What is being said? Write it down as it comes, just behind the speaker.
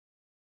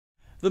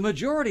The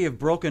majority of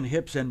broken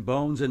hips and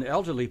bones in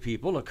elderly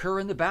people occur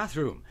in the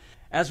bathroom.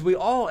 As we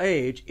all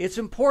age, it's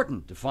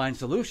important to find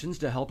solutions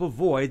to help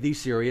avoid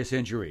these serious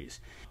injuries.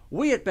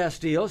 We at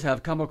Best Deals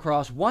have come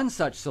across one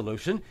such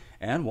solution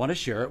and want to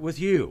share it with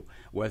you.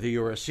 Whether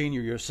you're a senior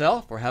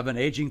yourself or have an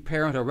aging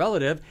parent or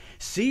relative,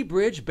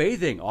 Seabridge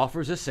Bathing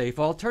offers a safe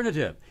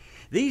alternative.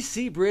 These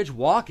Seabridge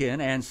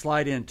walk-in and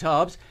slide-in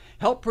tubs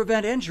help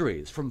prevent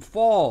injuries from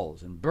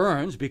falls and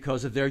burns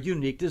because of their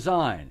unique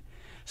design.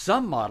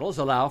 Some models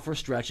allow for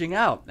stretching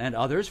out and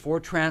others for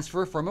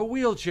transfer from a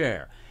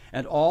wheelchair,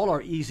 and all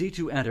are easy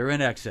to enter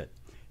and exit.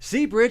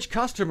 Seabridge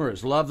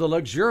customers love the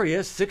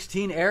luxurious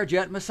 16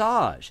 airjet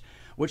massage,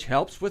 which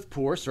helps with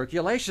poor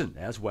circulation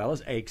as well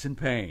as aches and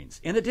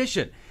pains. In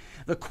addition,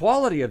 the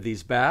quality of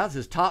these baths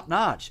is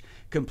top-notch,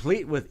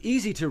 complete with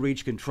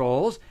easy-to-reach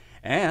controls,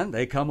 and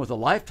they come with a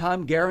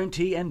lifetime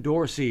guarantee and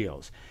door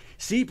seals.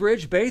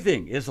 Seabridge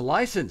Bathing is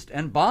licensed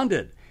and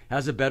bonded,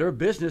 has a Better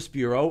Business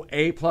Bureau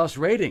A+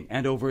 rating,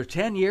 and over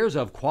 10 years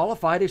of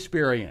qualified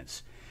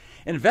experience.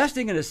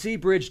 Investing in a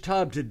Seabridge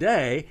tub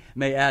today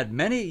may add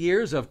many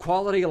years of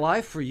quality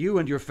life for you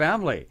and your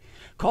family.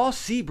 Call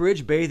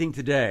Seabridge Bathing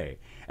today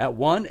at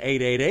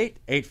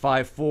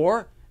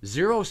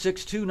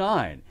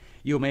 1-888-854-0629.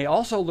 You may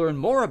also learn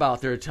more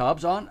about their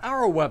tubs on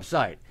our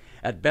website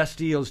at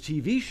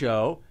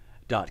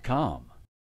bestdealstvshow.com.